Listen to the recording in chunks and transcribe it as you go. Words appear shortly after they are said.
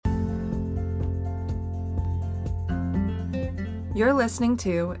You're listening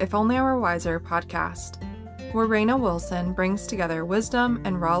to If Only I Were Wiser podcast, where Breanna Wilson brings together wisdom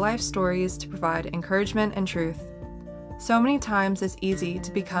and raw life stories to provide encouragement and truth. So many times it's easy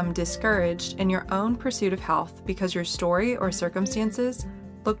to become discouraged in your own pursuit of health because your story or circumstances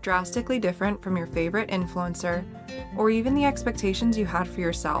look drastically different from your favorite influencer or even the expectations you had for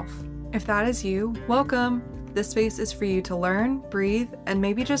yourself. If that is you, welcome! This space is for you to learn, breathe, and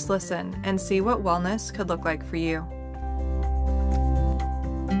maybe just listen and see what wellness could look like for you.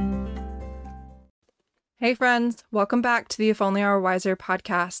 Hey friends, welcome back to the If Only I Were Wiser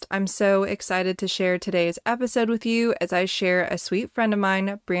podcast. I'm so excited to share today's episode with you as I share a sweet friend of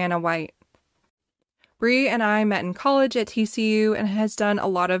mine, Breanna White. Bree and I met in college at TCU and has done a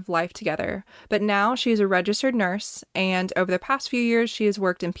lot of life together, but now she is a registered nurse, and over the past few years she has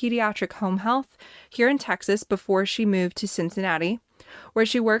worked in pediatric home health here in Texas before she moved to Cincinnati, where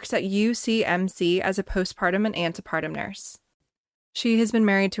she works at UCMC as a postpartum and antepartum nurse. She has been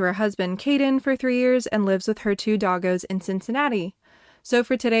married to her husband, Caden, for 3 years and lives with her 2 doggos in Cincinnati. So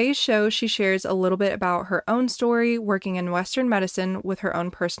for today's show, she shares a little bit about her own story working in Western medicine with her own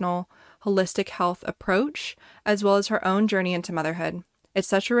personal holistic health approach, as well as her own journey into motherhood. It's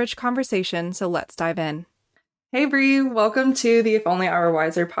such a rich conversation, so let's dive in. Hey Bree, welcome to the If Only I Were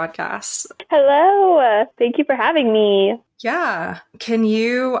Wiser podcast. Hello, thank you for having me. Yeah, I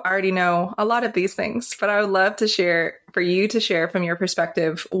already know a lot of these things, but I would love to share from your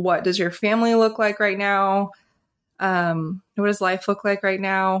perspective, what does your family look like right now? What does life look like right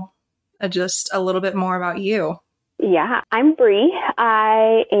now? Just a little bit more about you. Yeah, I'm Bree.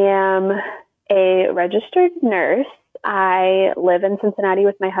 I am a registered nurse. I live in Cincinnati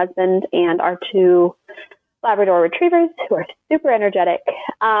with my husband and our 2 Labrador retrievers who are super energetic.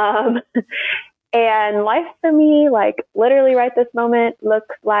 And life for me, like literally right this moment,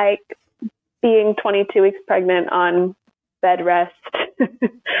 looks like being 22 weeks pregnant on bed rest,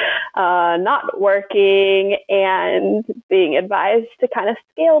 not working, and being advised to kind of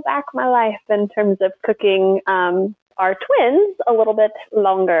scale back my life in terms of cooking our twins a little bit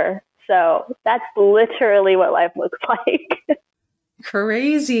longer. So that's literally what life looks like.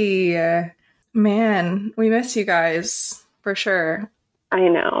 Crazy. Man, we miss you guys for sure. I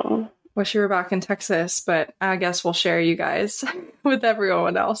know. Wish you were back in Texas, but I guess we'll share you guys with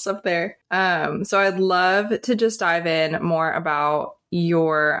everyone else up there. So I'd love to just dive in more about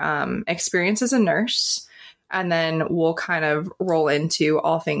your experience as a nurse, and then we'll kind of roll into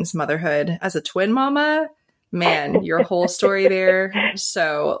all things motherhood as a twin mama. Man, your whole story there.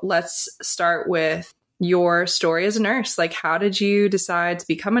 So let's start with your story as a nurse. Like, how did you decide to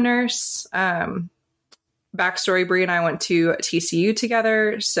become a nurse? Backstory, Bree and I went to TCU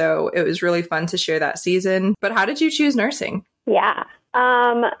together, so it was really fun to share that season. But how did you choose nursing? Yeah,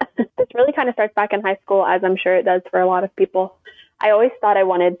 this really kind of starts back in high school, as I'm sure it does for a lot of people. I always thought I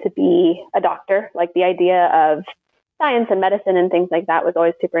wanted to be a doctor. Like, the idea of science and medicine and things like that was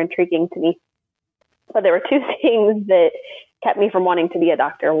always super intriguing to me. But there were 2 things that kept me from wanting to be a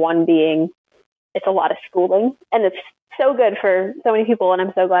doctor. One being, it's a lot of schooling, and it's so good for so many people, and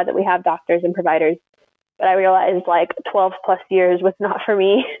I'm so glad that we have doctors and providers. But I realized like 12 plus years was not for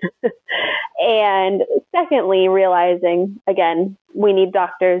me. And secondly, realizing, again, we need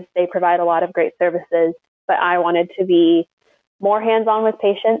doctors. They provide a lot of great services, but I wanted to be more hands-on with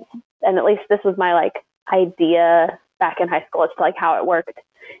patients. And at least this was my like idea back in high school as to like how it worked.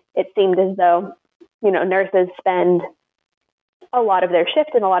 It seemed as though, nurses spend a lot of their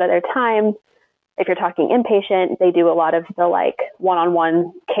shift and a lot of their time. If you're talking inpatient, they do a lot of the like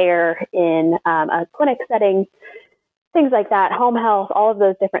one-on-one care in a clinic setting, things like that, home health, all of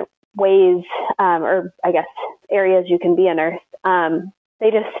those different ways, or I guess areas you can be a nurse.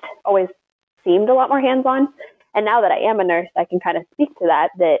 They just always seemed a lot more hands-on. And now that I am a nurse, I can kind of speak to that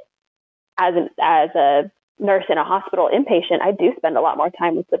as a nurse in a hospital inpatient, I do spend a lot more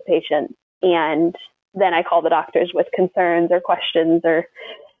time with the patient. And then I call the doctors with concerns or questions or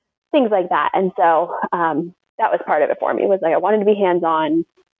things like that. And so that was part of it for me, was like I wanted to be hands-on.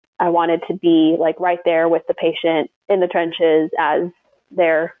 I wanted to be like right there with the patient in the trenches as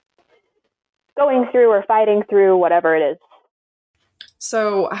they're going through or fighting through whatever it is.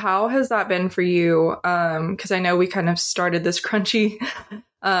 So how has that been for you? Because I know we kind of started this crunchy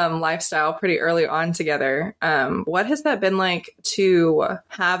lifestyle pretty early on together. What has that been like to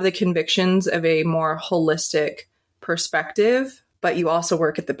have the convictions of a more holistic perspective, but you also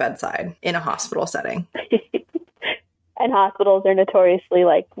work at the bedside in a hospital setting? And hospitals are notoriously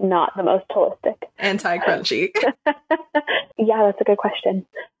like not the most holistic. Anti-crunchy. Yeah, that's a good question.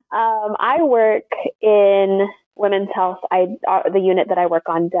 I work in women's health. The unit that I work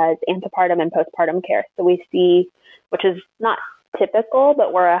on does antepartum and postpartum care. So we see, which is not typical,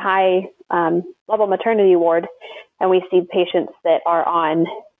 but we're a high level maternity ward, and we see patients that are on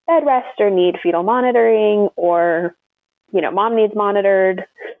bed rest or need fetal monitoring, or, mom needs monitored,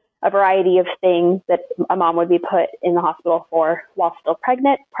 a variety of things that a mom would be put in the hospital for while still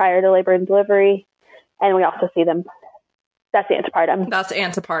pregnant prior to labor and delivery. And we also see them, that's the antepartum. That's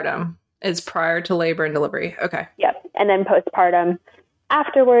antepartum, is prior to labor and delivery. Okay. Yep. And then postpartum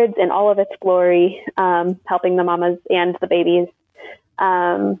afterwards in all of its glory, helping the mamas and the babies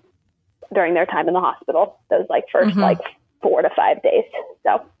during their time in the hospital, those first 4 to 5 days.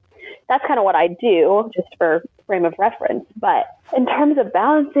 So that's kind of what I do, just for frame of reference. But in terms of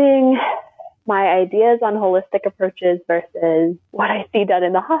balancing my ideas on holistic approaches versus what I see done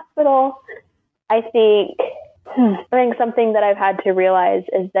in the hospital, I think something that I've had to realize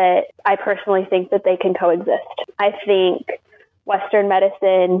is that I personally think that they can coexist. I think Western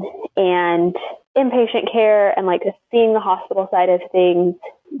medicine and inpatient care and just seeing the hospital side of things,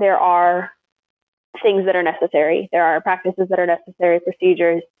 there are things that are necessary. There are practices that are necessary,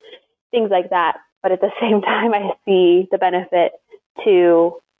 procedures, things like that. But at the same time, I see the benefit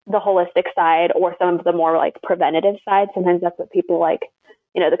to the holistic side, or some of the more preventative side. Sometimes that's what people like.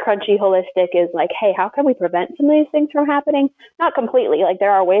 The crunchy holistic is hey, how can we prevent some of these things from happening? Not completely.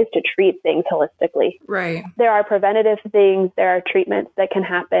 There are ways to treat things holistically. Right. There are preventative things. There are treatments that can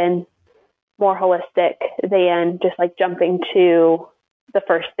happen more holistic than just jumping to the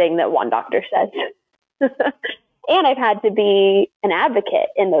first thing that one doctor says. And I've had to be an advocate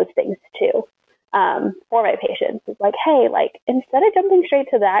in those things too, for my patients. It's hey, instead of jumping straight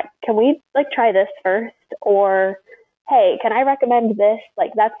to that, can we try this first? Or, hey, can I recommend this?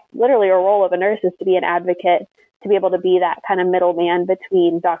 That's literally a role of a nurse, is to be an advocate, to be able to be that kind of middleman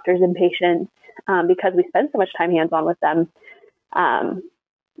between doctors and patients, because we spend so much time hands-on with them.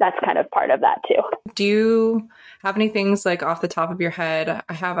 That's kind of part of that too. Do you have any things off the top of your head?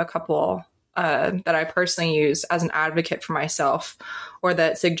 I have a couple that I personally use as an advocate for myself, or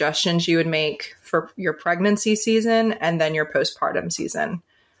that suggestions you would make for your pregnancy season and then your postpartum season,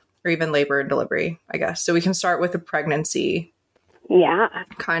 or even labor and delivery, I guess. So we can start with the pregnancy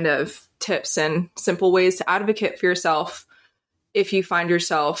kind of tips and simple ways to advocate for yourself if you find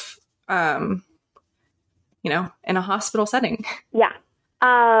yourself, in a hospital setting. Yeah.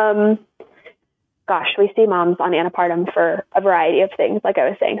 Gosh, we see moms on antepartum for a variety of things. Like I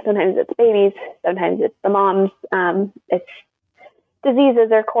was saying, sometimes it's babies, sometimes it's the moms, it's diseases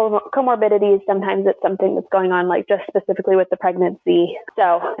or comorbidities. Sometimes it's something that's going on, just specifically with the pregnancy.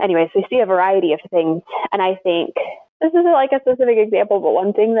 So anyways, we see a variety of things. And I think this is a specific example, but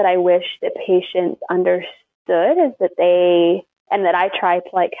one thing that I wish that patients understood is that and that I try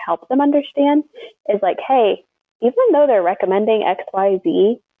to help them understand is hey, even though they're recommending X, Y,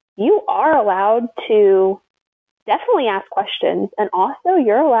 Z, you are allowed to definitely ask questions. And also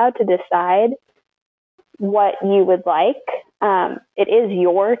you're allowed to decide what you would like. It is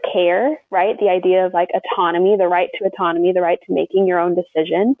your care, right? The idea of autonomy, the right to autonomy, the right to making your own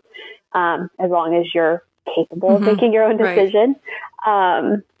decision, as long as you're capable of making your own decision.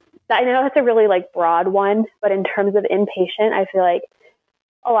 Right. I know that's a really broad one, but in terms of inpatient, I feel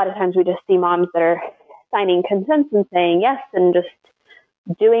a lot of times we just see moms that are signing consents and saying yes and just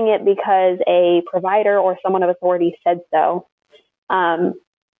doing it because a provider or someone of authority said so,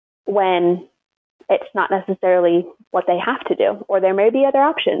 when it's not necessarily what they have to do, or there may be other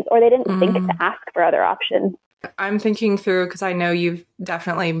options, or they didn't think to ask for other options. I'm thinking through, because I know you've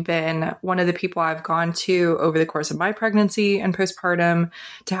definitely been one of the people I've gone to over the course of my pregnancy and postpartum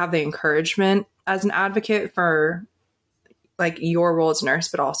to have the encouragement as an advocate for your role as a nurse,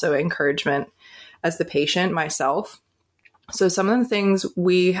 but also encouragement as the patient myself. So some of the things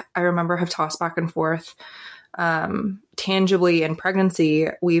I remember have tossed back and forth tangibly in pregnancy.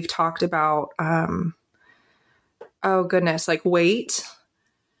 We've talked about, weight.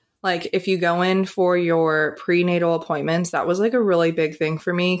 If you go in for your prenatal appointments, that was a really big thing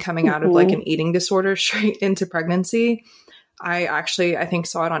for me coming out of an eating disorder straight into pregnancy. I think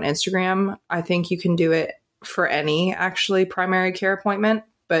saw it on Instagram. I think you can do it for any primary care appointment,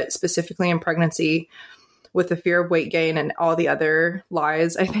 but specifically in pregnancy, with the fear of weight gain and all the other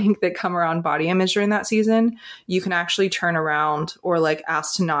lies, I think, that come around body image during that season, you can actually turn around or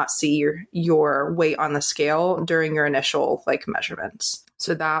ask to not see your weight on the scale during your initial measurements.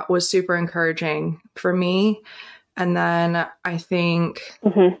 So that was super encouraging for me. And then I think...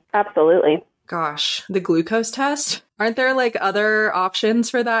 Absolutely. Gosh, the glucose test. Aren't there other options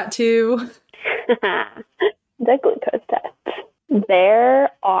for that too? The glucose test. There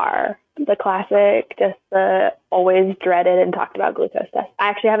are. The classic, just the always dreaded and talked about glucose test. I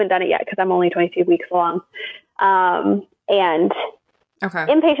actually haven't done it yet because I'm only 22 weeks along. And Okay.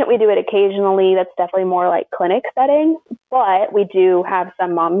 inpatient, we do it occasionally. That's definitely more like clinic setting. But we do have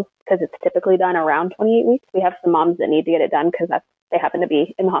some moms, because it's typically done around 28 weeks. We have some moms that need to get it done because they happen to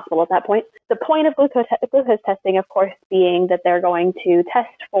be in the hospital at that point. The point of glucose testing, of course, being that they're going to test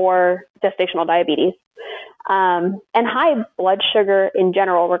for gestational diabetes. And high blood sugar in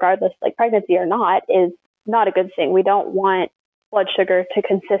general, regardless, like pregnancy or not, is not a good thing. We don't want blood sugar to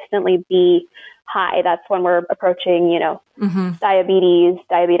consistently be high. That's when we're approaching, diabetes,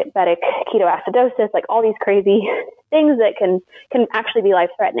 diabetic ketoacidosis, like all these crazy things that can actually be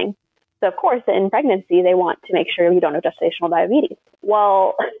life-threatening. So, of course, in pregnancy, they want to make sure you don't have gestational diabetes.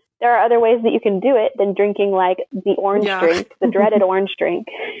 Well, there are other ways that you can do it than drinking like the orange drink, the dreaded orange drink.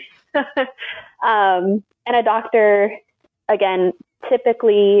 And a doctor, again,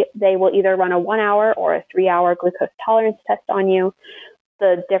 typically they will either run a 1 hour or a 3 hour glucose tolerance test on you.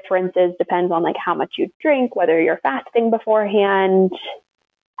 The differences depends on like how much you drink, whether you're fasting beforehand,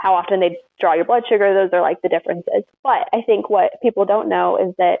 how often they draw your blood sugar. Those are like the differences. But I think what people don't know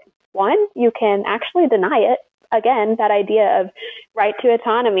is that, one, you can actually deny it. Again, that idea of right to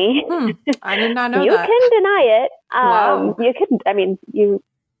autonomy. I did not know you that. can deny it. Wow. You can, you,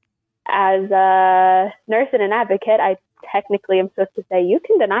 as a nurse and an advocate, I technically am supposed to say you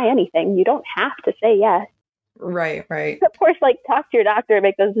can deny anything. You don't have to say yes. Right. Of course, like talk to your doctor and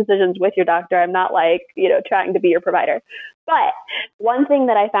make those decisions with your doctor. I'm not like, trying to be your provider. But one thing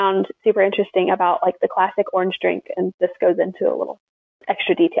that I found super interesting about like the classic orange drink, and this goes into a little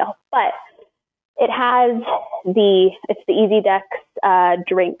extra detail, but it has it's the Easy Dex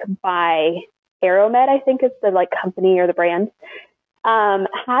drink by Aeromed, I think is the like company or the brand,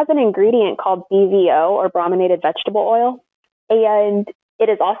 has an ingredient called BVO, or brominated vegetable oil. And it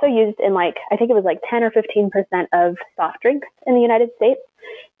is also used in like, I think it was like 10 or 15% of soft drinks in the United States.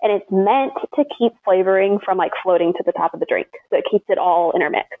 And it's meant to keep flavoring from like floating to the top of the drink. So it keeps it all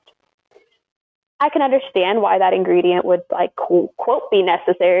intermixed. I can understand why that ingredient would like quote be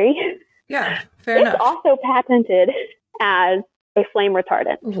necessary. Yeah, fair enough. It's also patented as a flame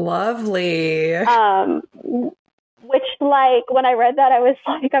retardant. Lovely. Which like when I read that, I was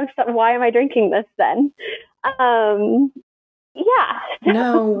like, why am I drinking this then? Yeah.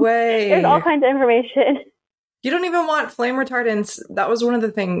 No way. There's all kinds of information. You don't even want flame retardants. That was one of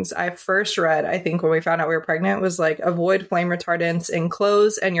the things I first read, I think, when we found out we were pregnant, was like, avoid flame retardants in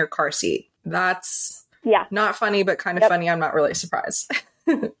clothes and your car seat. That's not funny, but kind of funny. I'm not really surprised.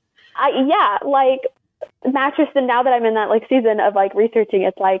 Like mattress. And now that I'm in that like season of like researching,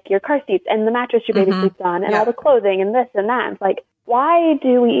 it's like your car seats and the mattress your baby sleeps on and all the clothing and this and that. It's like, why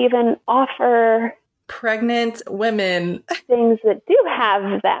do we even offer pregnant women things that do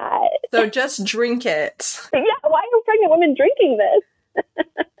have that? So just drink it. Yeah, why are pregnant women drinking this?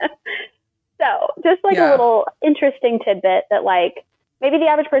 So just like a little interesting tidbit that like maybe the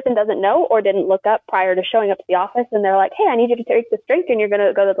average person doesn't know or didn't look up prior to showing up to the office, and they're like, hey, I need you to take this drink and you're going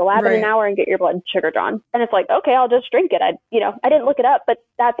to go to the lab in an hour and get your blood sugar drawn. And it's like, okay, I'll just drink it. I didn't look it up, but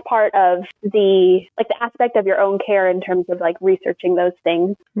that's part of the aspect of your own care in terms of like researching those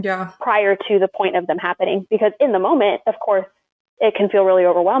things prior to the point of them happening. Because in the moment, of course, it can feel really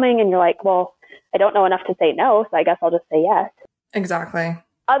overwhelming and you're like, well, I don't know enough to say no, so I guess I'll just say yes. Exactly.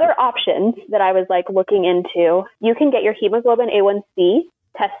 Other options that I was like looking into, you can get your hemoglobin A1C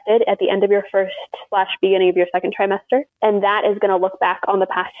tested at the end of your first/beginning of your second trimester. And that is going to look back on the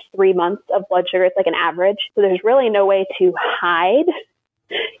past 3 months of blood sugar. It's like an average. So there's really no way to hide.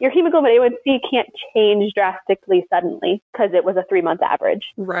 Your hemoglobin A1C can't change drastically suddenly because it was a 3-month average.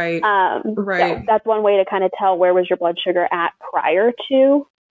 Right. So that's one way to kind of tell where was your blood sugar at prior to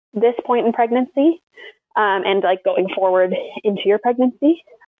this point in pregnancy. And like going forward into your pregnancy.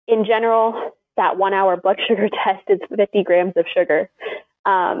 In general, that 1 hour blood sugar test is 50 grams of sugar.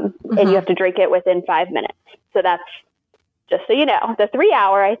 And you have to drink it within 5 minutes. So that's just so you know. The 3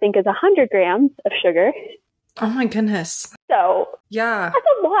 hour, I think, is 100 grams of sugar. Oh my goodness. So that's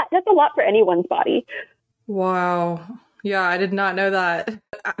a lot. That's a lot for anyone's body. Wow. Yeah, I did not know that.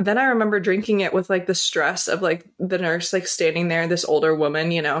 Then I remember drinking it with like the stress of like the nurse like standing there, this older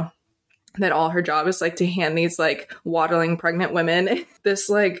woman, that all her job is like to hand these like waddling pregnant women this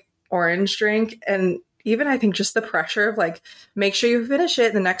like orange drink. And even I think just the pressure of like, make sure you finish it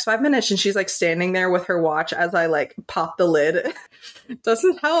in the next 5 minutes. And she's like standing there with her watch as I like pop the lid.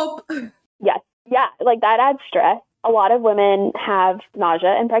 Doesn't help. Yes. Yeah. Like that adds stress. A lot of women have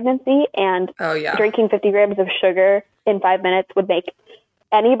nausea in pregnancy, and drinking 50 grams of sugar in 5 minutes would make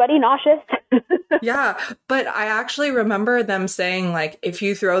anybody nauseous. Yeah, but I actually remember them saying, like, if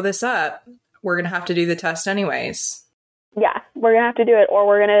you throw this up, we're going to have to do the test anyways. Yeah, we're going to have to do it, or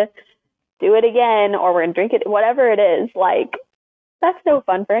we're going to do it again, or we're going to drink it, whatever it is. Like, that's no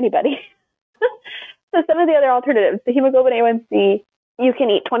fun for anybody. So some of the other alternatives, the hemoglobin A1C, you can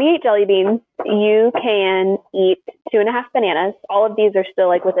eat 28 jelly beans. You can eat 2.5 bananas. All of these are still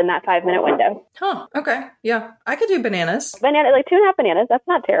like within that 5-minute window. Huh. Okay. Yeah. I could do bananas. Like 2.5 bananas. That's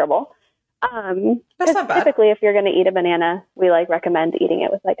not terrible. That's not bad. Typically, if you're going to eat a banana, we like recommend eating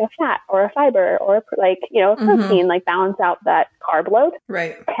it with like a fat or a fiber or a protein, like balance out that carb load.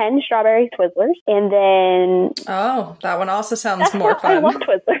 Right. 10 strawberry Twizzlers, and then that one also sounds more fun. I love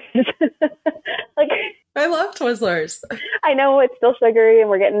Twizzlers. I love Twizzlers. I know it's still sugary and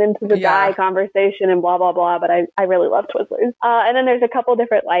we're getting into the dye conversation and blah, blah, blah, but I really love Twizzlers. And then there's a couple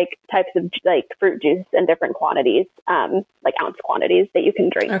different like types of like fruit juice and different quantities, like ounce quantities that you can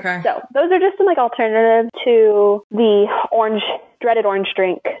drink. Okay. So those are just some like alternatives to the dreaded orange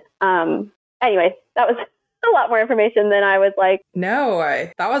drink. Anyway, that was a lot more information than I was like. No,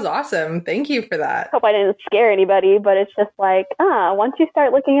 that was awesome. Thank you for that. Hope I didn't scare anybody, but it's just like, once you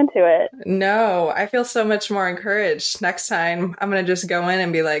start looking into it. No, I feel so much more encouraged. Next time, I'm going to just go in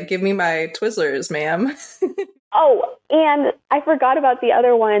and be like, give me my Twizzlers, ma'am. Oh, and I forgot about the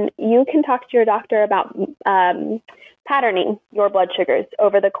other one. You can talk to your doctor about patterning your blood sugars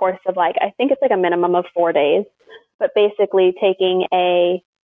over the course of like, I think it's like a minimum of 4 days, but basically taking a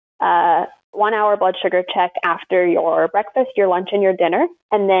 1 hour blood sugar check after your breakfast, your lunch, and your dinner,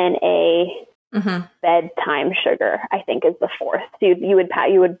 and then a bedtime sugar, I think, is the fourth. So you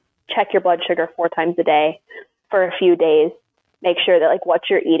would check your blood sugar 4 times a day for a few days. Make sure that like what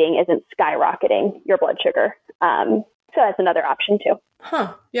you're eating isn't skyrocketing your blood sugar. So that's another option too.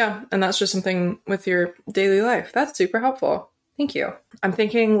 Huh. Yeah. And that's just something with your daily life. That's super helpful. Thank you. I'm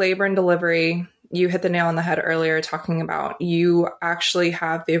thinking labor and delivery. You hit the nail on the head earlier talking about you actually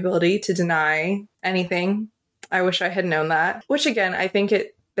have the ability to deny anything. I wish I had known that, which again, I think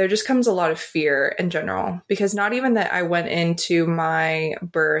there just comes a lot of fear in general, because not even that I went into my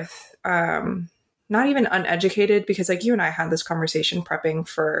birth, not even uneducated, because like you and I had this conversation prepping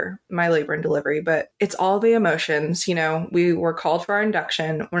for my labor and delivery, but it's all the emotions. You know, we were called for our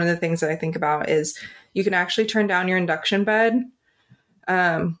induction. One of the things that I think about is you can actually turn down your induction bed,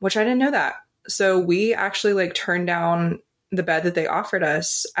 which I didn't know that. So we actually like turned down the bed that they offered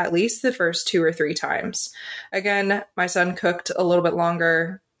us at least the first 2 or 3 times. Again, my son cooked a little bit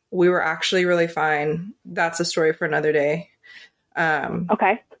longer. We were actually really fine. That's a story for another day.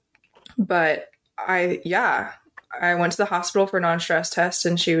 Okay. But I went to the hospital for a non-stress test,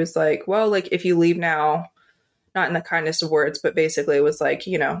 and she was like, well, like if you leave now, not in the kindest of words, but basically it was like,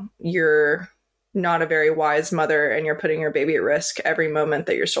 you know, you're not a very wise mother and you're putting your baby at risk every moment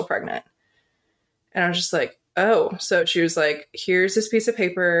that you're still pregnant. And I was just like, oh, so she was like, here's this piece of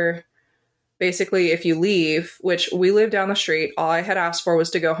paper. Basically, if you leave, which we live down the street, all I had asked for was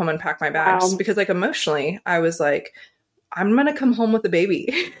to go home and pack my bags. Because like emotionally, I was like, I'm going to come home with a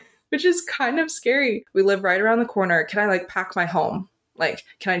baby, which is kind of scary. We live right around the corner. Can I like pack my home? Like,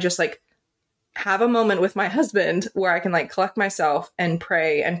 can I just like have a moment with my husband where I can like collect myself and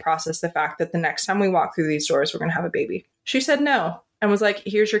pray and process the fact that the next time we walk through these doors, we're going to have a baby? She said no. And was like,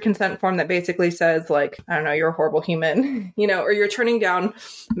 here's your consent form that basically says, like, I don't know, you're a horrible human, you know, or you're turning down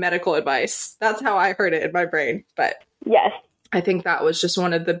medical advice. That's how I heard it in my brain. But yes, I think that was just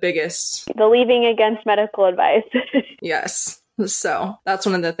one of the biggest. The leaving against medical advice. Yes. So that's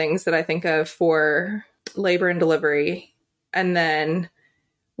one of the things that I think of for labor and delivery. And then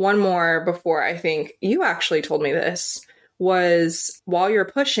one more before, I think you actually told me this, was while you're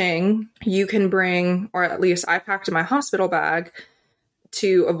pushing, you can bring, or at least I packed in my hospital bag,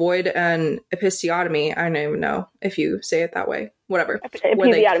 to avoid an episiotomy. I don't even know if you say it that way. Whatever.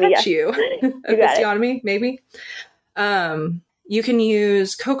 Where they catch you. Episiotomy, maybe. You can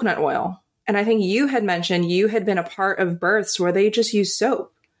use coconut oil. And I think you had mentioned you had been a part of births where they just use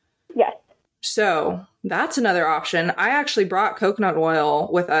soap. Yes. So that's another option. I actually brought coconut oil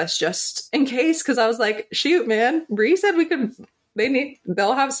with us just in case, because I was like, shoot, man, Bree said we could...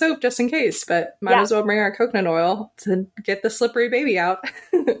 They'll have soap just in case, but might as well bring our coconut oil to get the slippery baby out.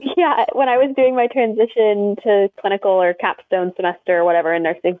 Yeah. When I was doing my transition to clinical or capstone semester or whatever in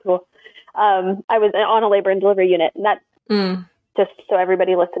nursing school, I was on a labor and delivery unit. And that, just so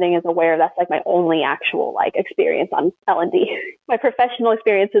everybody listening is aware, that's like my only actual like experience on L&D. My professional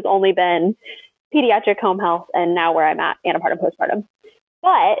experience has only been pediatric home health and now where I'm at, antepartum, postpartum.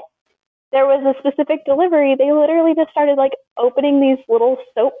 But there was a specific delivery. They literally just started like opening these little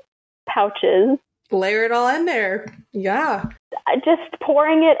soap pouches. Layer it all in there. Yeah. Just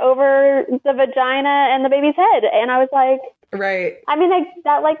pouring it over the vagina and the baby's head. And I was like, right. I mean,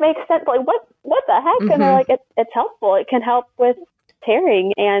 that like makes sense. Like what the heck? And they're like, it's helpful. It can help with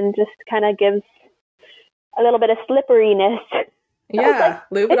tearing and just kind of gives a little bit of slipperiness. Yeah,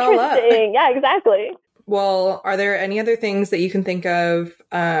 lube it all up. Yeah, exactly. Well, are there any other things that you can think of,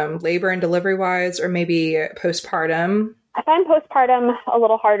 labor and delivery wise, or maybe postpartum? I find postpartum a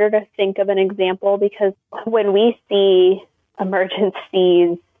little harder to think of an example, because when we see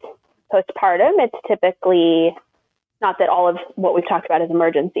emergencies postpartum, it's typically not that all of what we've talked about is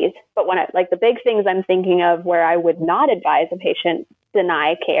emergencies, but when like the big things I'm thinking of where I would not advise a patient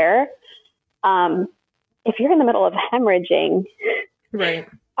deny care, if you're in the middle of hemorrhaging, right,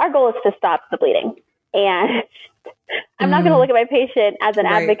 our goal is to stop the bleeding. And I'm not going to look at my patient as an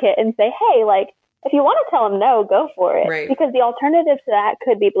advocate and say, hey, like, if you want to tell them no, go for it. Right. Because the alternative to that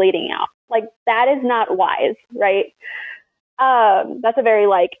could be bleeding out. Like, that is not wise, right? That's a very,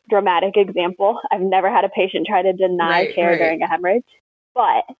 like, dramatic example. I've never had a patient try to deny care during a hemorrhage.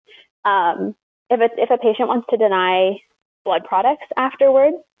 But if a patient wants to deny blood products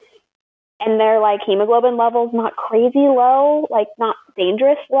afterwards, and they're like hemoglobin levels not crazy low, like not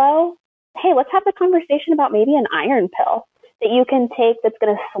dangerous low, hey, let's have the conversation about maybe an iron pill that you can take that's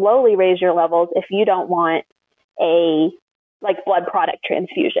going to slowly raise your levels if you don't want a like blood product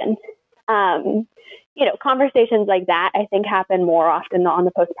transfusion. Conversations like that, I think, happen more often on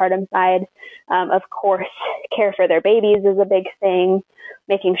the postpartum side. Of course, care for their babies is a big thing,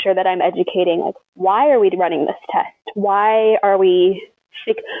 making sure that I'm educating, like, why are we running this test? Why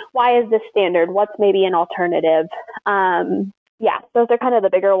is this standard? What's maybe an alternative? Those are kind of the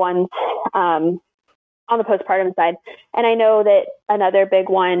bigger ones on the postpartum side. And I know that another big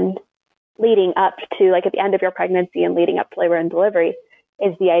one leading up to, like, at the end of your pregnancy and leading up to labor and delivery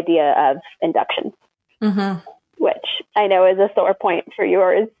is the idea of induction, which I know is a sore point for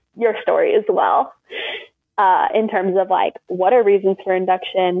your story as well, in terms of, like, what are reasons for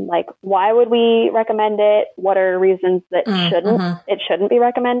induction? Like, why would we recommend it? What are reasons that it shouldn't be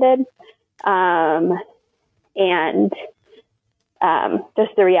recommended?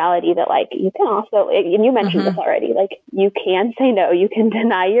 Just the reality that, like, you can also, and you mentioned this already, like, you can say no, you can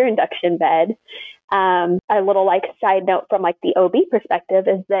deny your induction bed. A little, like, side note from, like, the OB perspective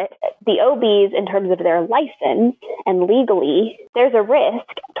is that the OBs, in terms of their license and legally, there's a risk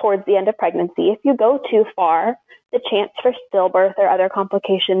towards the end of pregnancy. If you go too far, the chance for stillbirth or other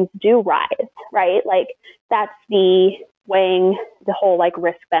complications do rise, right? Like, that's the weighing the whole, like,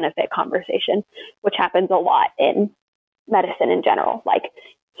 risk-benefit conversation, which happens a lot in medicine in general. Like,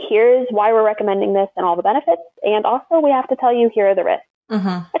 here's why we're recommending this and all the benefits, and also we have to tell you here are the risks.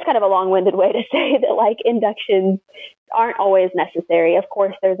 That's kind of a long-winded way to say that, like, inductions aren't always necessary. Of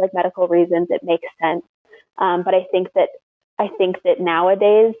course, there's, like, medical reasons it makes sense, but I think that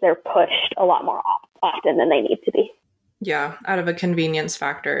nowadays they're pushed a lot more often than they need to be. Yeah, out of a convenience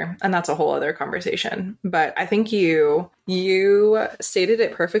factor, and that's a whole other conversation. But I think you stated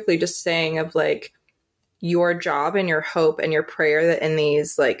it perfectly, just saying of, like, your job and your hope and your prayer that in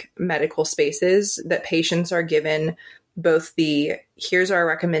these, like, medical spaces that patients are given both the here's our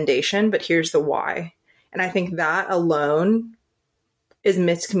recommendation, but here's the why. And I think that alone is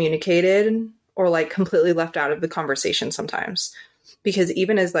miscommunicated or, like, completely left out of the conversation sometimes. Because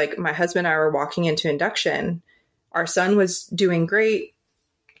even as, like, my husband and I were walking into induction, our son was doing great.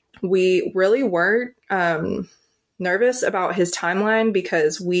 We really weren't nervous about his timeline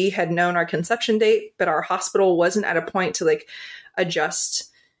because we had known our conception date, but our hospital wasn't at a point to, like, adjust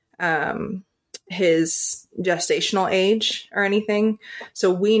his gestational age or anything. So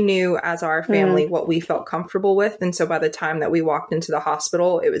we knew as our family what we felt comfortable with. And so by the time that we walked into the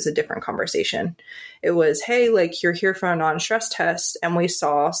hospital, it was a different conversation. It was, hey, like, you're here for a non-stress test, and we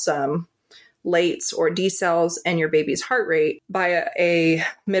saw some lates or decels in your baby's heart rate by a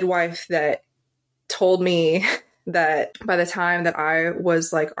midwife that told me that by the time that I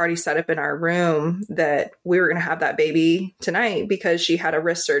was, like, already set up in our room, that we were going to have that baby tonight because she had a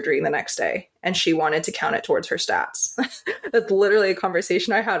wrist surgery the next day and she wanted to count it towards her stats. That's literally a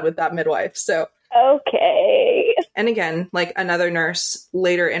conversation I had with that midwife. So, okay. And again, like, another nurse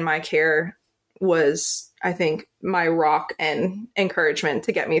later in my care was, I think, my rock and encouragement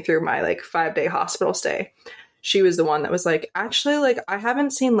to get me through my, like, 5-day hospital stay. She was the one that was like, actually, like, I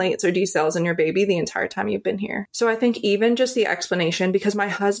haven't seen lates or decels in your baby the entire time you've been here. So I think even just the explanation, because my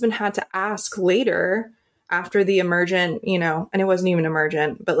husband had to ask later after the emergent, and it wasn't even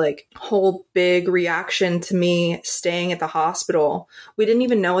emergent, but, like, whole big reaction to me staying at the hospital. We didn't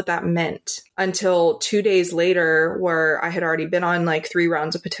even know what that meant until 2 days later, where I had already been on, like, 3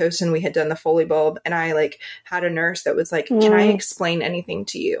 rounds of Pitocin. We had done the Foley bulb, and I, like, had a nurse that was like, can I explain anything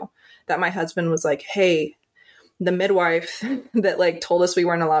to you? That my husband was like, hey, the midwife that like told us we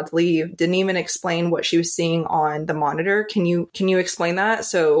weren't allowed to leave didn't even explain what she was seeing on the monitor. Can you explain that?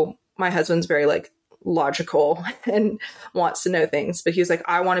 So my husband's very like logical and wants to know things, but he was like,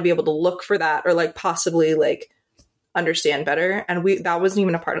 I want to be able to look for that or like possibly like understand better. And that wasn't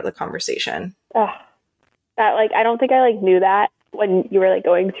even a part of the conversation. That like, I don't think I like knew that when you were like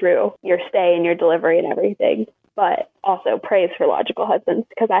going through your stay and your delivery and everything. But also praise for logical husbands,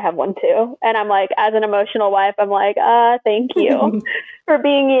 because I have one too. And I'm like, as an emotional wife, I'm like, thank you for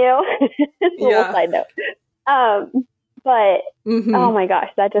being you. Little side note. But oh my gosh,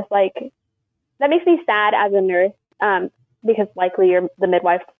 that just like, that makes me sad as a nurse, because likely the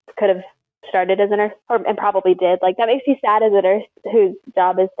midwife could have started as a nurse and probably did. Like, that makes me sad as a nurse whose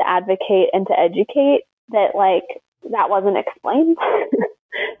job is to advocate and to educate, that like that wasn't explained.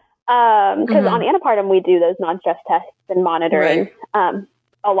 Because on antepartum, we do those non-stress tests and monitoring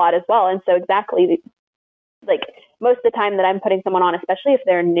a lot as well. And so exactly, like most of the time that I'm putting someone on, especially if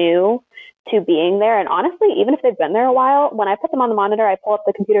they're new to being there, and honestly, even if they've been there a while, when I put them on the monitor, I pull up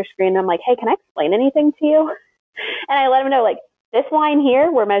the computer screen and I'm like, hey, can I explain anything to you? And I let them know, like, this line here,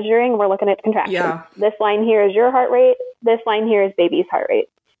 we're measuring, we're looking at contractions. Yeah. This line here is your heart rate. This line here is baby's heart rate.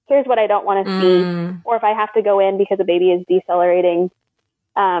 Here's what I don't want to see. Or if I have to go in because a baby is decelerating,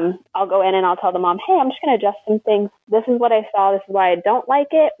 I'll go in and I'll tell the mom, hey, I'm just going to adjust some things. This is what I saw. This is why I don't like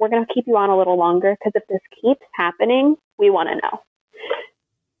it. We're going to keep you on a little longer, because if this keeps happening, we want to know.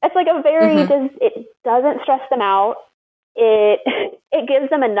 It's like a very, it doesn't stress them out. It gives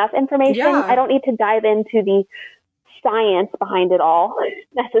them enough information. Yeah. I don't need to dive into the science behind it all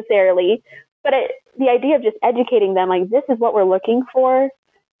necessarily, but the idea of just educating them, like, this is what we're looking for.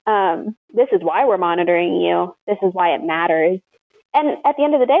 This is why we're monitoring you. This is why it matters. And at the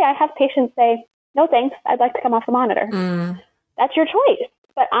end of the day, I have patients say, no, thanks, I'd like to come off the monitor. That's your choice.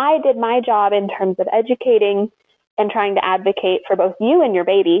 But I did my job in terms of educating and trying to advocate for both you and your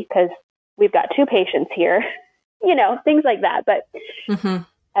baby, because we've got 2 patients here, things like that. But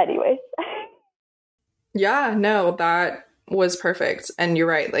anyways. Yeah, no, that was perfect. And you're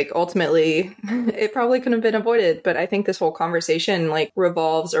right. Like, ultimately, it probably couldn't have been avoided. But I think this whole conversation like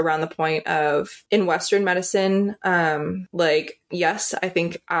revolves around the point of, in Western medicine, like, yes, I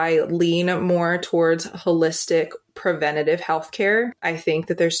think I lean more towards holistic preventative healthcare. I think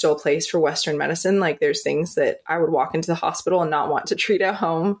that there's still a place for Western medicine. Like, there's things that I would walk into the hospital and not want to treat at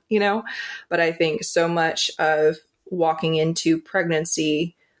home, But I think so much of walking into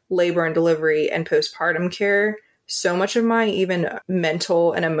pregnancy, labor and delivery, and postpartum care, so much of my even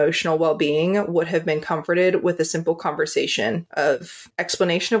mental and emotional well-being would have been comforted with a simple conversation of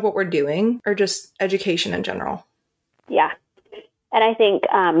explanation of what we're doing, or just education in general. Yeah. And I think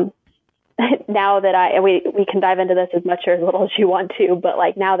now that we can dive into this as much or as little as you want to, but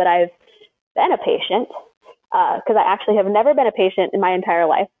like, now that I've been a patient, because I actually have never been a patient in my entire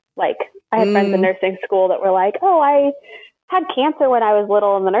life. Like, I had friends in nursing school that were like, oh, I had cancer when I was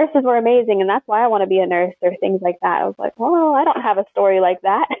little and the nurses were amazing and that's why I want to be a nurse, or things like that. I was like, well, I don't have a story like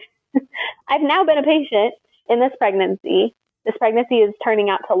that. I've now been a patient in this pregnancy. This pregnancy is turning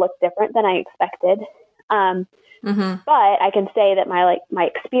out to look different than I expected. But I can say that my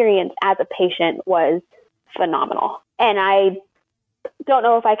experience as a patient was phenomenal. And I don't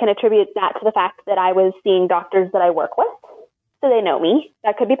know if I can attribute that to the fact that I was seeing doctors that I work with, so they know me.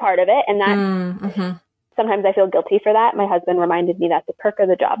 That could be part of it. And that sometimes I feel guilty for that. My husband reminded me that's a perk of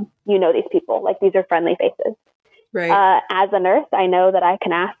the job. You know these people, like, these are friendly faces. Right. As a nurse, I know that I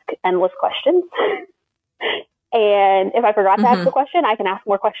can ask endless questions. And if I forgot to ask the question, I can ask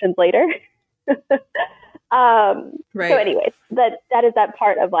more questions later. Right. So anyways, that is that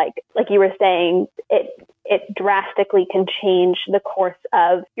part of like you were saying, it drastically can change the course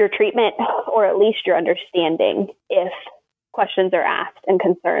of your treatment, or at least your understanding, if questions are asked and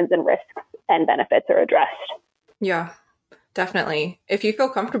concerns and risks and benefits are addressed. Yeah, definitely. If you feel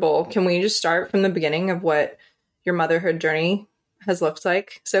comfortable, can we just start from the beginning of what your motherhood journey has looked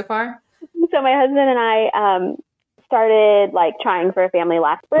like so far? So my husband and I started like trying for a family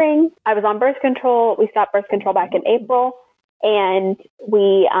last spring. I was on birth control. We stopped birth control back in April, and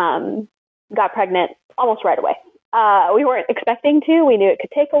we got pregnant almost right away. We weren't expecting to. We knew it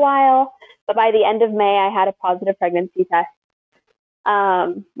could take a while, but by the end of May, I had a positive pregnancy test.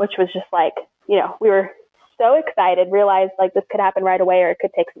 Which was just like, we were so excited, realized like this could happen right away or it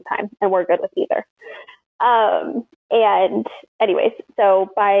could take some time, and we're good with either. And anyways, so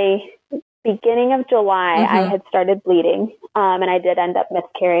by beginning of July, I had started bleeding, and I did end up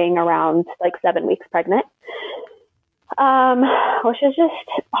miscarrying around like 7 weeks pregnant, which is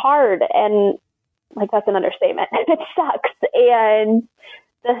just hard. And like, that's an understatement. It sucks. And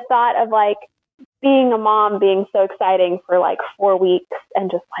the thought of like being a mom being so exciting for like 4 weeks and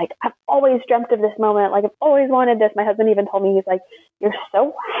just like, I've always dreamt of this moment. Like I've always wanted this. My husband even told me, he's like, you're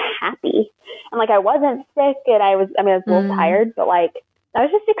so happy. And like, I wasn't sick and I was a little tired, but like, I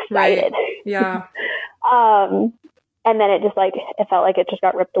was just excited. Right. Yeah. And then it just like, it felt like it just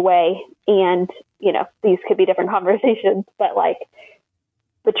got ripped away. And, you know, these could be different conversations, but like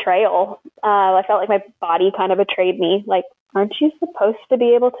betrayal, I felt like my body kind of betrayed me. Like, aren't you supposed to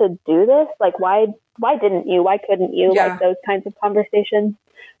be able to do this? Like, why didn't you? Why couldn't you? Yeah. Like those kinds of conversations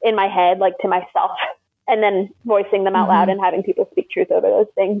in my head, like to myself, and then voicing them out loud and having people speak truth over those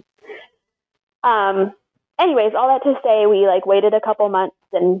things. Anyways, all that to say, we like waited a couple months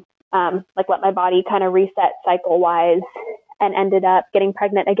and like let my body kind of reset cycle wise, and ended up getting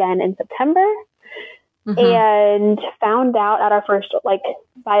pregnant again in September. And found out at our first like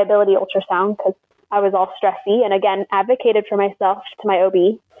viability ultrasound, because I was all stressy, and again advocated for myself to my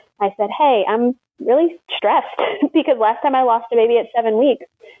OB. I said, hey, I'm really stressed because last time I lost a baby at 7 weeks.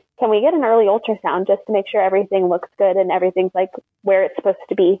 Can we get an early ultrasound just to make sure everything looks good and everything's like where it's supposed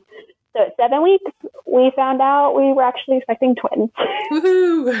to be? So at 7 weeks, we found out we were actually expecting twins.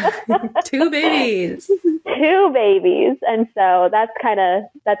 Woohoo! 2 babies. 2 babies. And so that's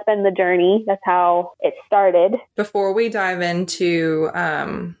been the journey. That's how it started. Before we dive into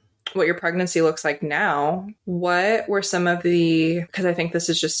what your pregnancy looks like now, what were some of because I think this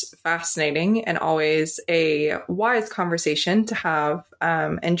is just fascinating and always a wise conversation to have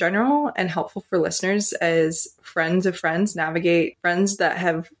in general, and helpful for listeners as friends of friends navigate friends that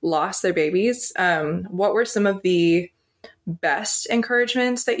have lost their babies. What were some of the best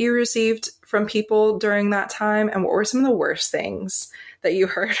encouragements that you received from people during that time? And what were some of the worst things that you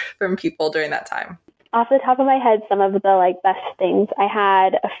heard from people during that time? Off the top of my head, some of the like best things, I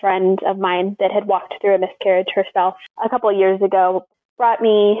had a friend of mine that had walked through a miscarriage herself a couple of years ago, brought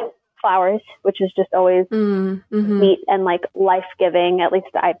me flowers, which is just always neat and like life-giving. At least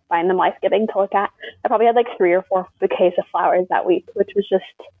I find them life-giving to look at. I probably had like 3 or 4 bouquets of flowers that week, which was just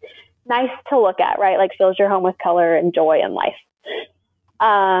nice to look at, right? Like fills your home with color and joy and life.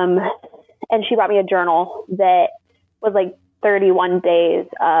 And she brought me a journal that was like 31 days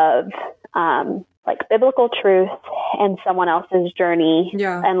of like biblical truth and someone else's journey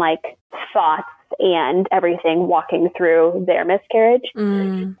and like thoughts and everything walking through their miscarriage.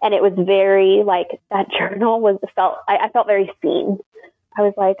 And it was very like, that journal I felt very seen. I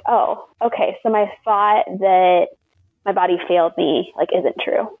was like, oh, okay. So my thought that my body failed me, like, isn't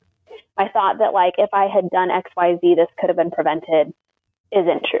true. My thought that like, if I had done X, Y, Z, this could have been prevented,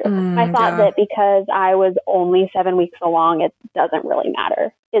 isn't true. My thought that because I was only 7 weeks along, it doesn't really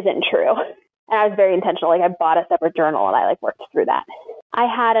matter, isn't true. And I was very intentional. Like I bought a separate journal and I like worked through that. I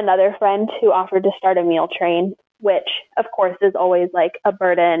had another friend who offered to start a meal train, which of course is always like a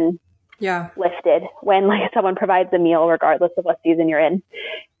burden lifted when like someone provides a meal, regardless of what season you're in.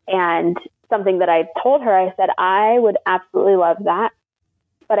 And something that I told her, I said, I would absolutely love that.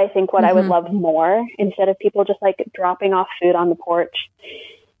 But I think what I would love more, instead of people just like dropping off food on the porch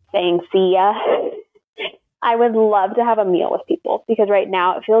saying, see ya, I would love to have a meal with people, because right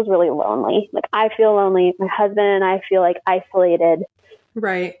now it feels really lonely. Like I feel lonely. My husband and I feel like isolated.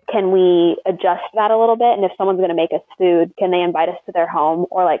 Right. Can we adjust that a little bit? And if someone's going to make us food, can they invite us to their home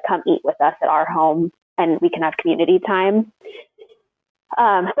or like come eat with us at our home and we can have community time?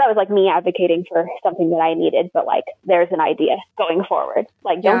 So that was like me advocating for something that I needed, but like there's an idea going forward.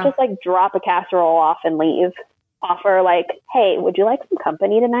 Like don't just like drop a casserole off and leave. Offer like, hey, would you like some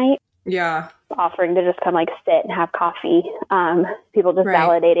company tonight? Yeah. Offering to just come like sit and have coffee. People just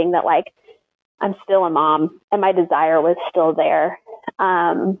validating that like I'm still a mom and my desire was still there.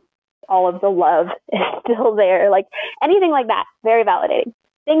 All of the love is still there. Like anything like that, very validating.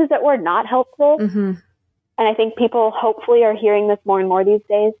 Things that were not helpful. And I think people hopefully are hearing this more and more these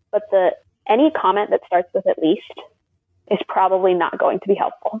days, but any comment that starts with at least is probably not going to be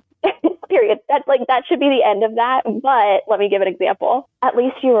helpful. Period. That should be the end of that. But let me give an example. At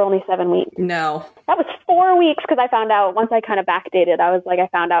least you were only 7 weeks. No. That was 4 weeks, because I found out once I kind of backdated, I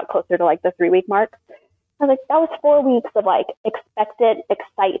found out closer to like the 3 week mark. I was like, that was 4 weeks of like expected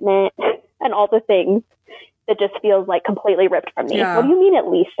excitement and all the things that just feels like completely ripped from me. Yeah. What do you mean at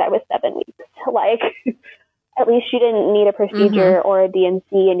least I was 7 weeks? Like, at least you didn't need a procedure or a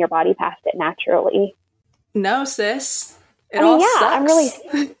DNC and your body passed it naturally. No, sis. It all sucks. I'm really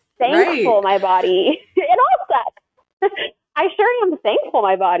thankful my body. It all sucks. I sure am thankful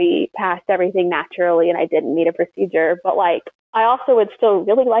my body passed everything naturally and I didn't need a procedure. But like, I also would still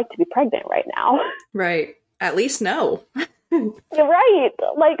really like to be pregnant right now. Right. At least no. You're right.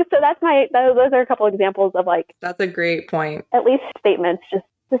 Like, so those are a couple examples of like. That's a great point. At least statements just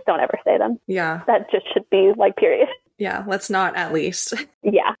just don't ever say them. Yeah. That just should be like, period. Yeah, let's not, at least.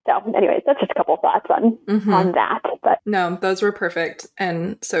 Yeah. So anyways, that's just a couple thoughts on that. But no, those were perfect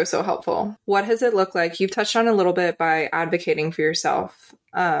and so helpful. What has it looked like? You've touched on a little bit by advocating for yourself,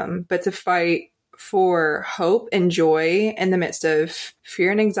 but to fight for hope and joy in the midst of fear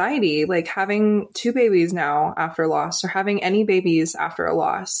and anxiety, like having 2 babies now after loss, or having any babies after a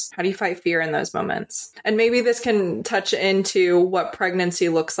loss. How do you fight fear in those moments? And maybe this can touch into what pregnancy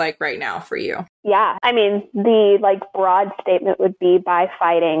looks like right now for you. Yeah. I mean, the like broad statement would be by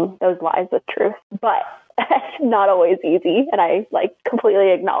fighting those lies with truth, but it's not always easy. And I like completely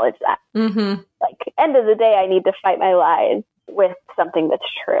acknowledge that. Mm-hmm. Like, end of the day, I need to fight my lies with something that's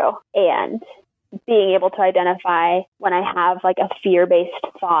true. And being able to identify when I have like a fear-based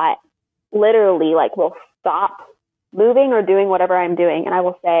thought, literally like will stop moving or doing whatever I'm doing. And I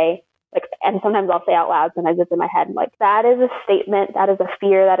will say, like, and sometimes I'll say out loud, sometimes it's in my head, like, that is a statement, that is a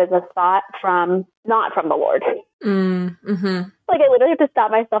fear, that is a thought not from the Lord. Mm-hmm. Like, I literally have to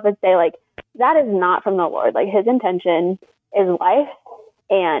stop myself and say, like, that is not from the Lord. Like, his intention is life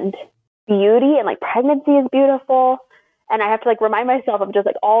and beauty, and like pregnancy is beautiful. And I have to like remind myself of just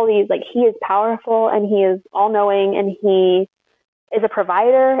like all these, like, he is powerful and he is all knowing and he is a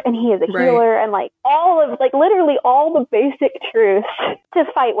provider and he is a healer, and like all of like literally all the basic truths to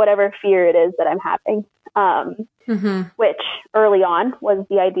fight whatever fear it is that I'm having. Which early on was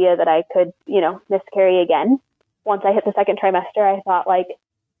the idea that I could, miscarry again. Once I hit the 2nd trimester, I thought like,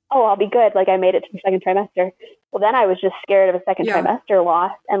 oh, I'll be good. Like I made it to the 2nd trimester. Well, then I was just scared of a 2nd trimester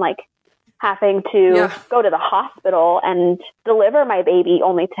loss and like having to go to the hospital and deliver my baby,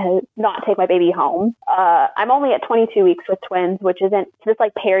 only to not take my baby home. I'm only at 22 weeks with twins, which isn't this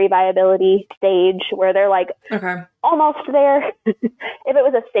like peri-viability stage where they're like almost there. If it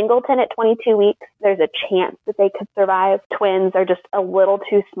was a singleton at 22 weeks, there's a chance that they could survive. Twins are just a little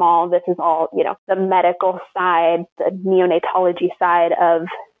too small. This is all, the medical side, the neonatology side of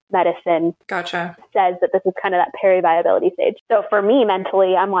medicine says that this is kind of that peri-viability stage. So for me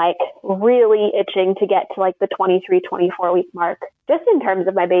mentally, I'm like really itching to get to like the 23, 24 week mark, just in terms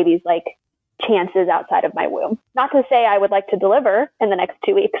of my baby's like chances outside of my womb. Not to say I would like to deliver in the next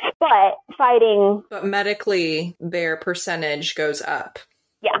 2 weeks, but fighting. But medically, their percentage goes up.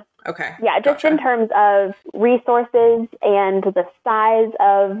 Yeah. Okay. Yeah, just in terms of resources and the size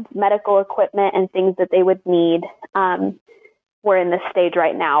of medical equipment and things that they would need. We're in this stage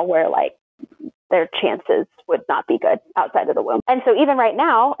right now where like their chances would not be good outside of the womb. And so even right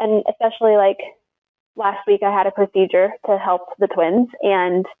now, and especially like last week, I had a procedure to help the twins,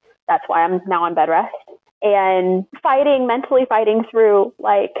 and that's why I'm now on bed rest. And mentally fighting through,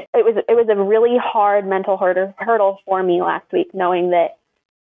 like, it was a really hard mental hurdle for me last week, knowing that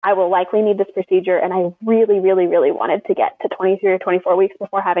I will likely need this procedure. And I really, really, really wanted to get to 23 or 24 weeks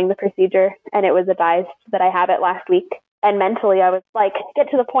before having the procedure. And it was advised that I have it last week. And mentally, I was like,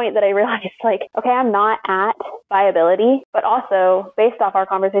 get to the point that I realized, like, okay, I'm not at viability, but also based off our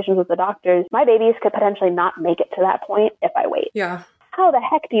conversations with the doctors, my babies could potentially not make it to that point if I wait. Yeah. How the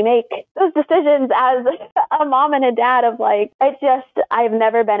heck do you make those decisions as a mom and a dad of like, I've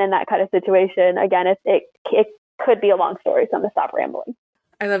never been in that kind of situation. Again, it could be a long story, so I'm going to stop rambling.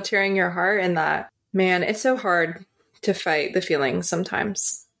 I loved hearing your heart in that. Man, it's so hard to fight the feelings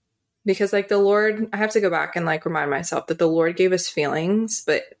sometimes. Because like the Lord, I have to go back and like remind myself that the Lord gave us feelings,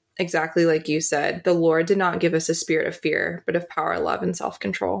 but exactly like you said, the Lord did not give us a spirit of fear, but of power, love, and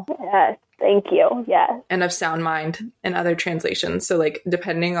self-control. Yes, thank you. Yes. And of sound mind in other translations. So like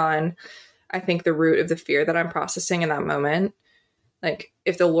depending on, I think, the root of the fear that I'm processing in that moment, like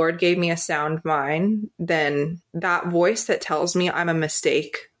if the Lord gave me a sound mind, then that voice that tells me I'm a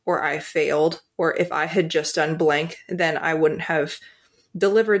mistake or I failed, or if I had just done blank, then I wouldn't have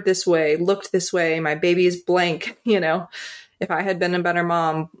delivered this way, looked this way, my baby is blank, if I had been a better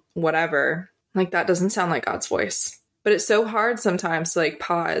mom, whatever, like that doesn't sound like God's voice. But it's so hard sometimes to like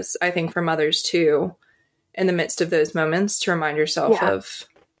pause, I think for mothers too, in the midst of those moments to remind yourself of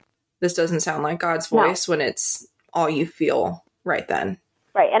this doesn't sound like God's voice when it's all you feel right then.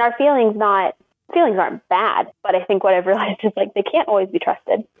 Right. And our feelings aren't bad, but I think what I've realized is like they can't always be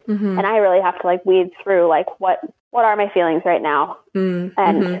trusted. Mm-hmm. And I really have to like weed through like what are my feelings right now? Mm-hmm.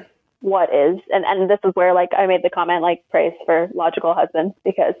 And what is, and this is where like I made the comment like praise for logical husbands,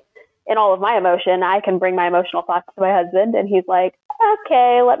 because in all of my emotion, I can bring my emotional thoughts to my husband and he's like,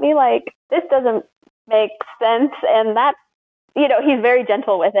 okay, let me like, this doesn't make sense. And that, he's very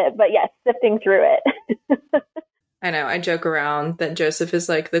gentle with it, but yes, sifting through it. I know. I joke around that Joseph is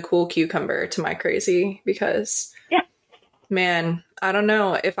like the cool cucumber to my crazy, because man, I don't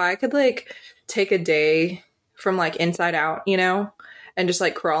know if I could like take a day from like inside out, and just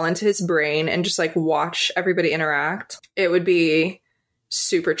like crawl into his brain and just like watch everybody interact, it would be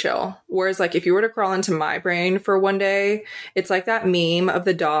super chill. Whereas like if you were to crawl into my brain for one day, it's like that meme of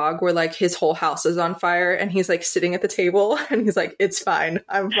the dog where like his whole house is on fire and he's like sitting at the table and he's like, it's fine,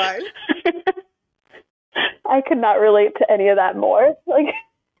 I'm fine. I could not relate to any of that more. Like,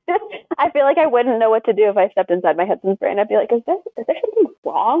 I feel like I wouldn't know what to do if I stepped inside my husband's brain. I'd be like, is there something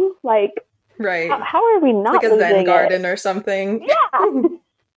wrong? Like, right. How are we not it's like a Zen garden it? or something.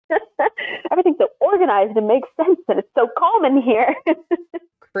 Yeah. Everything's so organized and makes sense, and it's so calm in here.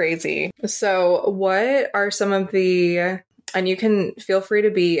 Crazy. So what are some of the, and you can feel free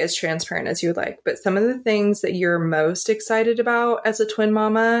to be as transparent as you would like, but some of the things that you're most excited about as a twin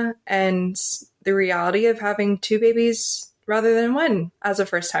mama and the reality of having 2 babies rather than 1 as a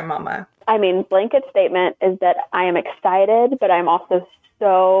first-time mama? I mean, blanket statement is that I am excited, but I'm also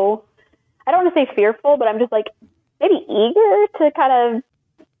so, I don't want to say fearful, but I'm just like maybe eager to kind of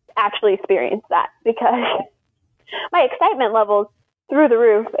actually experience that, because my excitement level's through the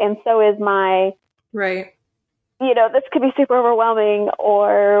roof, and so is my, right, this could be super overwhelming,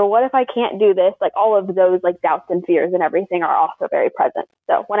 or what if I can't do this? Like all of those like doubts and fears and everything are also very present.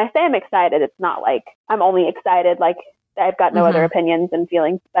 So when I say I'm excited, it's not like I'm only excited, like I've got no other opinions and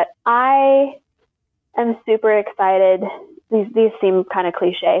feelings, but I am super excited. These seem kind of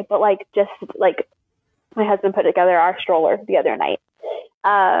cliche, but like just like my husband put together our stroller the other night.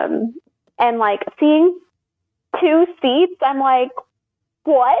 And like seeing 2 seats, I'm like,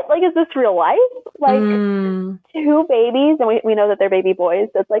 what? Like, is this real life? Like 2 babies, and we know that they're baby boys.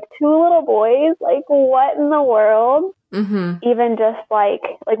 So it's like 2 little boys. Like, what in the world? Even just like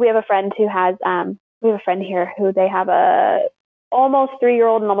we have a friend who has, we have a friend here who they have a almost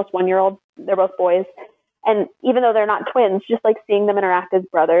 3-year-old and almost 1-year-old. They're both boys. And even though they're not twins, just like seeing them interact as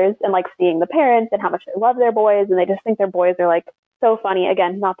brothers and like seeing the parents and how much they love their boys, and they just think their boys are like so funny.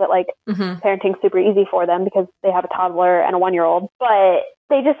 Again, not that like parenting's super easy for them because they have a toddler and a 1-year-old, but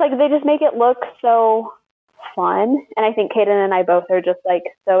they just make it look so fun. And I think Kaden and I both are just like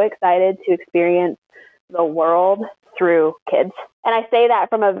so excited to experience the world through kids. And I say that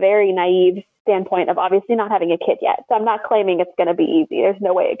from a very naive standpoint of obviously not having a kid yet. So I'm not claiming it's going to be easy. There's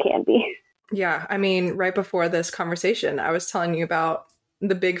no way it can be. Yeah. I mean, right before this conversation, I was telling you about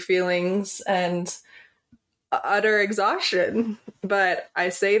the big feelings and utter exhaustion. But I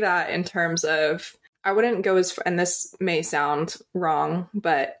say that in terms of, I wouldn't go as far, and this may sound wrong,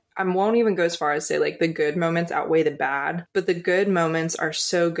 but I won't even go as far as say like the good moments outweigh the bad, but the good moments are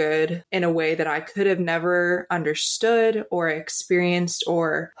so good in a way that I could have never understood or experienced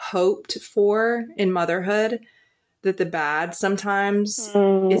or hoped for in motherhood, that the bad sometimes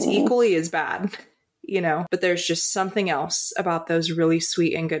is equally as bad, but there's just something else about those really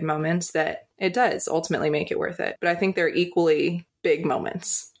sweet and good moments that it does ultimately make it worth it. But I think they're equally big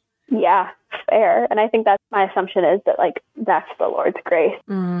moments. Yeah, fair. And I think that's my assumption, is that like that's the Lord's grace.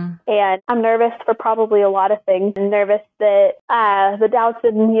 And I'm nervous for probably a lot of things. I'm nervous that the doubts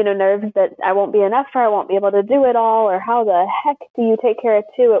and nerves that I won't be enough, or I won't be able to do it all, or how the heck do you take care of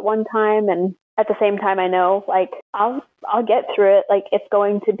 2 at one time? And at the same time, I know like I'll get through it. Like it's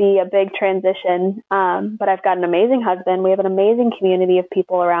going to be a big transition. But I've got an amazing husband. We have an amazing community of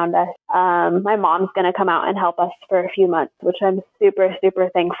people around us. My mom's going to come out and help us for a few months, which I'm super, super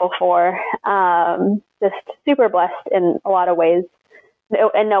thankful for. Just super blessed in a lot of ways,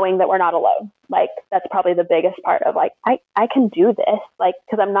 and knowing that we're not alone. Like that's probably the biggest part of like, I can do this, like,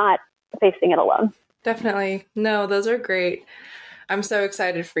 cause I'm not facing it alone. Definitely. No, those are great. I'm so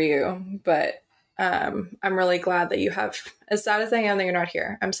excited for you, but I'm really glad that you have, as sad as I am that you're not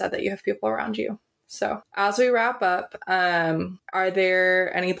here, I'm sad that you have people around you. So as we wrap up, are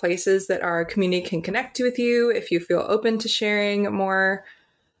there any places that our community can connect with you if you feel open to sharing more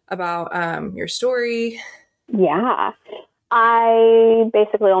about your story? Yeah. I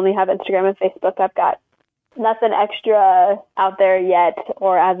basically only have Instagram and Facebook. I've got nothing extra out there yet,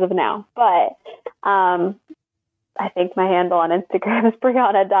 or as of now, but I think my handle on Instagram is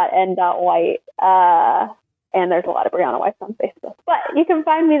Breanna.n.white. And there's a lot of Breanna Whites on Facebook, but you can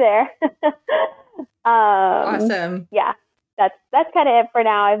find me there. Awesome. Yeah, that's kind of it for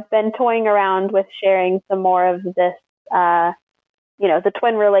now. I've been toying around with sharing some more of this, the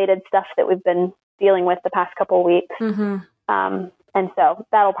twin related stuff that we've been dealing with the past couple of weeks. And so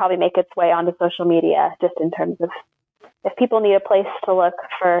that'll probably make its way onto social media, just in terms of if people need a place to look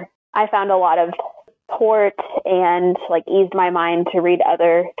for. I found a lot of support and like eased my mind to read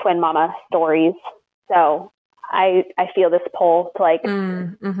other twin mama stories. So I feel this pull to like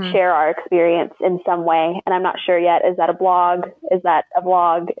share our experience in some way. And I'm not sure yet. Is that a blog? Is that a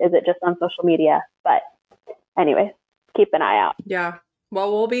vlog? Is it just on social media? But anyway, keep an eye out. Yeah.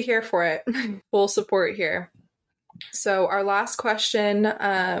 Well, we'll be here for it. Full support here. So our last question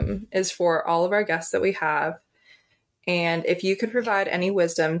is for all of our guests that we have. And if you could provide any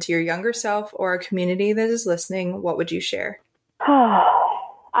wisdom to your younger self or a community that is listening, what would you share?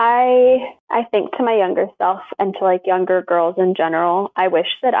 I think to my younger self and to like younger girls in general, I wish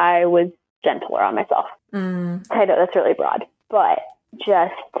that I was gentler on myself. I know that's really broad, but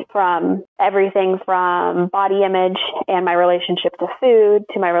just from everything from body image and my relationship to food,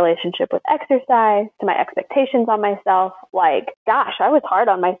 to my relationship with exercise, to my expectations on myself, like, gosh, I was hard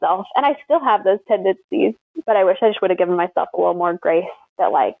on myself and I still have those tendencies, but I wish I just would have given myself a little more grace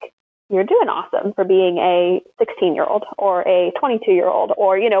that like, you're doing awesome for being a 16-year-old or a 22-year-old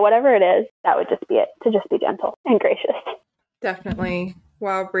or, you know, whatever it is. That would just be it, to just be gentle and gracious. Definitely.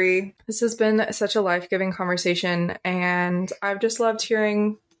 Wow, Bree, this has been such a life-giving conversation, and I've just loved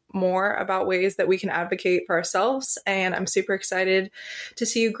hearing more about ways that we can advocate for ourselves, and I'm super excited to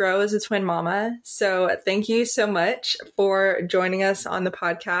see you grow as a twin mama. So thank you so much for joining us on the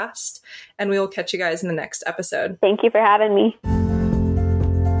podcast, and we will catch you guys in the next episode. Thank you for having me.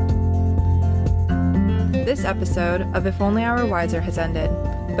 This episode of If Only I Were Wiser has ended,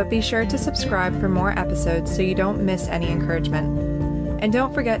 but be sure to subscribe for more episodes so you don't miss any encouragement. And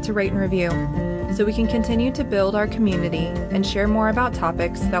don't forget to rate and review so we can continue to build our community and share more about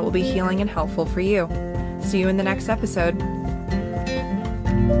topics that will be healing and helpful for you. See you in the next episode.